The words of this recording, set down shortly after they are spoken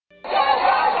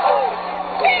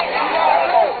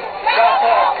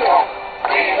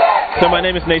So my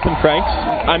name is Nathan Franks.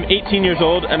 I'm 18 years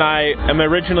old, and I am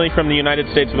originally from the United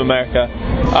States of America.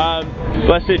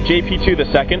 Blessed JP2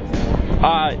 II.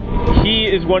 He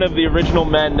is one of the original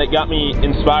men that got me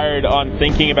inspired on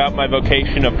thinking about my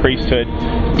vocation of priesthood,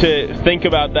 to think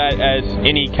about that as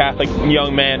any Catholic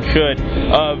young man should,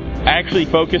 of actually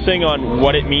focusing on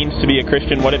what it means to be a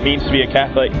Christian, what it means to be a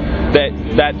Catholic,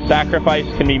 that sacrifice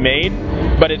can be made,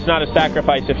 but it's not a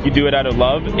sacrifice if you do it out of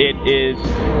love. It is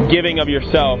giving of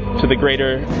yourself to the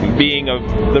greater being of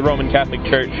the Roman Catholic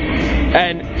Church.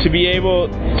 And to be able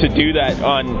to do that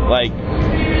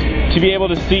to be able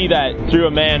to see that through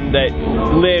a man that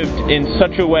lived in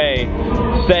such a way,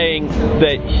 saying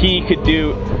that he could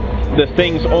do the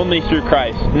things only through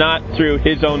Christ, not through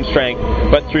his own strength,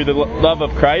 but through the love of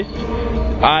Christ,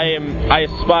 I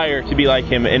aspire to be like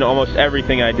him in almost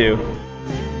everything I do.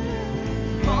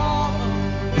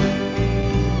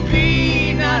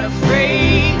 Be not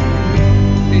afraid.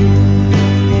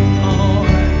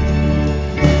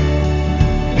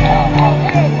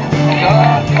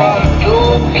 God,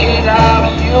 for he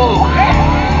loves you.